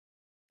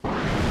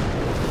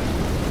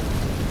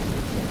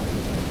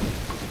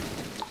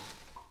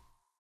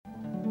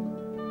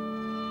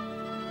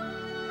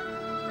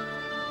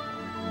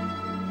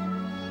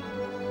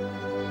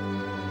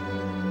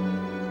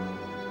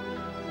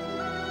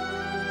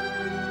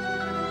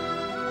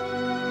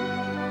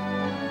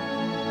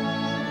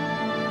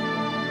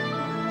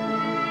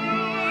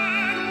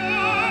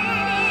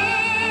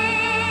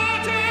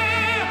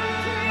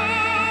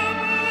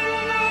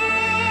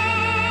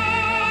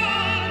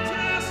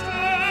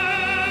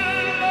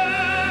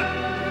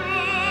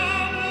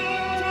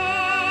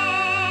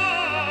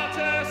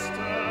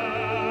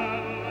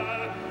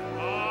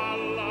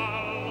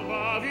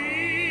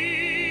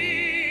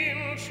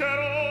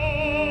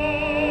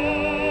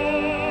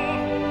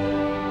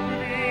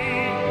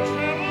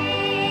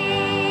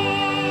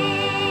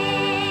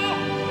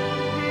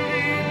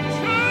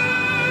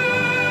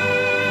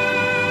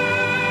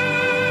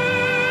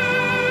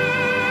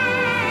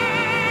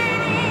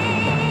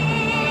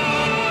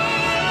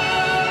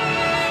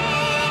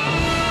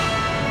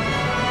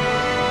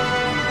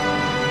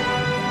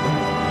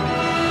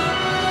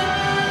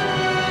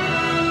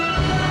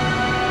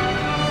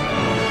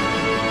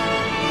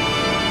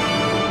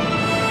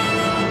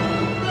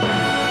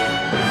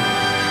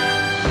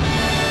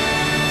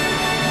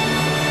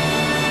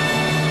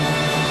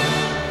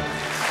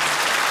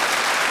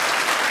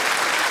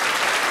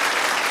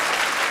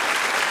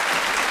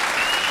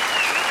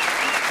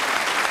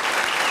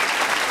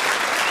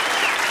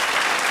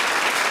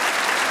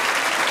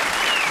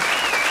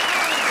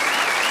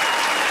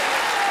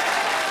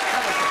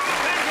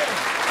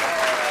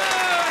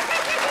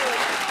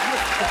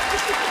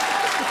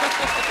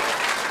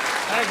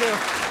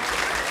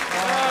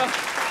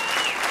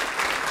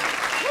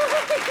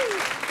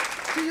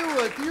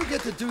do you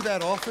get to do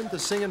that often, to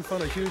sing in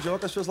front of huge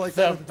orchestras like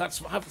that?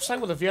 I've sang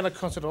with the Vienna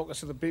Concert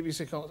Orchestra, the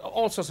BBC,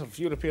 all sorts of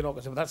European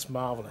orchestras, but that's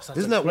marvellous. That's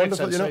Isn't that great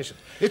wonderful? sensation.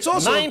 You know, it's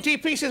also 90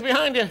 pieces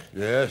behind you.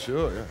 Yeah,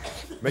 sure, yeah.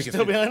 Make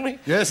Still behind me?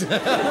 Yes.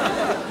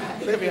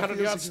 Maybe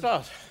 100-yard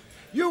start.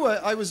 You,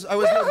 I was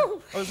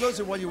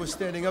noticing while you were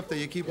standing up there,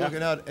 you keep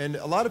looking out, and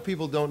a lot of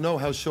people don't know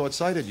how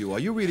short-sighted you are.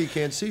 You really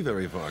can't see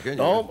very far, can you?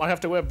 No, I have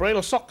to wear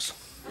braille socks.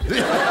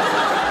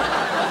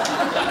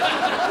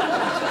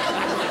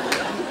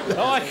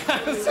 No, I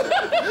can't.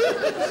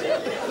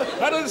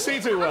 I don't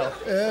see too well.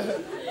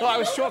 No, I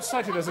was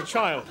short-sighted as a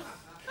child.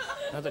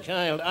 As a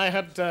child, I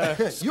had...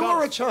 you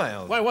were a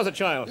child? Well, I was a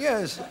child.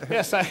 Yes.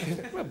 Yes,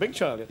 well, a big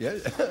child.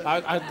 Yes.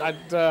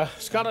 I'd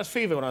scarlet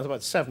fever when I was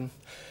about 7,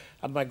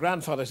 and my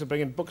grandfather used to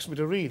bring in books for me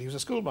to read. He was a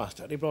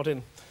schoolmaster, and he brought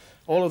in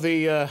all of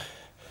the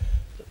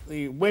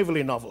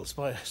Waverley novels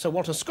by Sir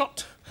Walter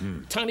Scott.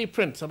 Tiny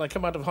print, and I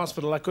come out of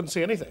hospital, I couldn't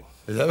see anything.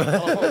 Is that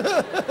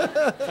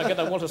right? If I get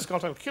that Walter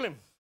Scott, I'll kill him.